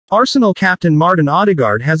Arsenal captain Martin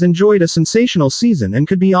Odegaard has enjoyed a sensational season and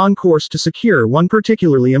could be on course to secure one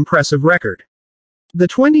particularly impressive record. The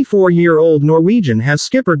 24-year-old Norwegian has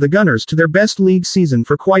skippered the Gunners to their best league season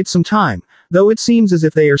for quite some time, though it seems as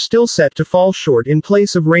if they are still set to fall short in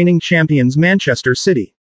place of reigning champions Manchester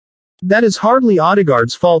City. That is hardly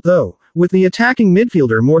Odegaard's fault though, with the attacking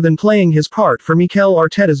midfielder more than playing his part for Mikel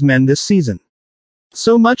Arteta's men this season.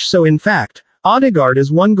 So much so in fact, Odegaard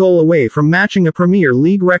is one goal away from matching a Premier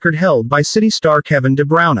League record held by City star Kevin De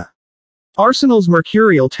Bruyne. Arsenal's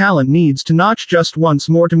mercurial talent needs to notch just once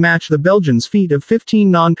more to match the Belgian's feat of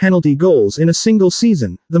 15 non-penalty goals in a single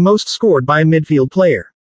season, the most scored by a midfield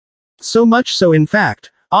player. So much so in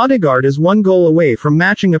fact, Odegaard is one goal away from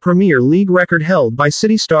matching a Premier League record held by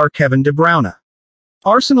City star Kevin De Bruyne.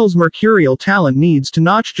 Arsenal's mercurial talent needs to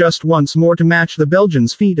notch just once more to match the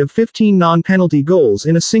Belgian's feat of 15 non-penalty goals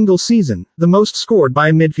in a single season, the most scored by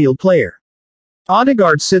a midfield player.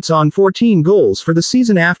 Odegaard sits on 14 goals for the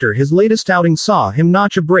season after his latest outing saw him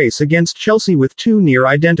notch a brace against Chelsea with 2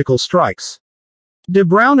 near-identical strikes. De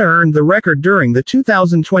Bruyne earned the record during the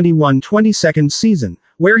 2021-22 season,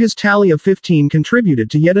 where his tally of 15 contributed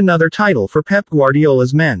to yet another title for Pep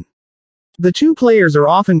Guardiola's men. The two players are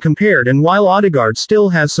often compared, and while Odegaard still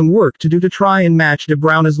has some work to do to try and match De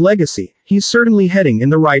Bruyne's legacy, he's certainly heading in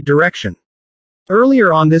the right direction.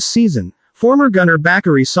 Earlier on this season, former Gunner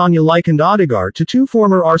Bakary Sagna likened Odegaard to two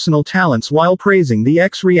former Arsenal talents while praising the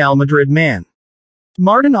ex-Real Madrid man.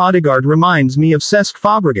 Martin Odegaard reminds me of cesc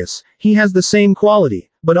Fabregas, he has the same quality,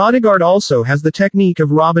 but Odegaard also has the technique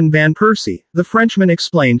of Robin van Persie, the Frenchman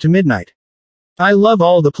explained to Midnight. I love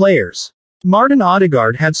all the players. Martin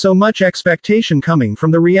Odegaard had so much expectation coming from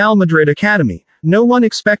the Real Madrid academy, no one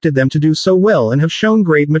expected them to do so well and have shown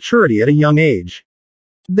great maturity at a young age.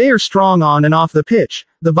 They are strong on and off the pitch,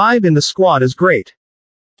 the vibe in the squad is great.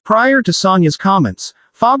 Prior to Sagna's comments,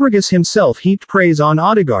 Fabregas himself heaped praise on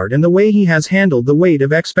Odegaard and the way he has handled the weight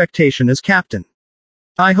of expectation as captain.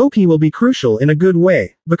 I hope he will be crucial in a good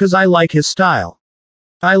way, because I like his style.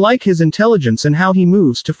 I like his intelligence and how he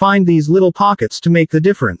moves to find these little pockets to make the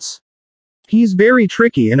difference. He's very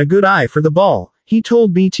tricky and a good eye for the ball, he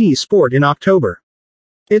told BT Sport in October.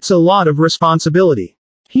 It's a lot of responsibility.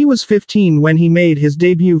 He was 15 when he made his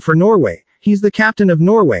debut for Norway, he's the captain of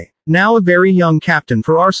Norway, now a very young captain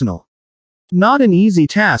for Arsenal. Not an easy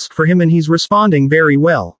task for him and he's responding very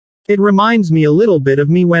well. It reminds me a little bit of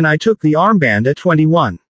me when I took the armband at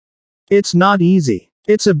 21. It's not easy.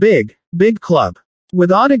 It's a big club.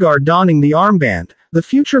 With Odegaard donning the armband, the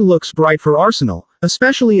future looks bright for Arsenal,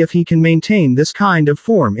 especially if he can maintain this kind of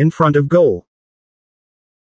form in front of goal.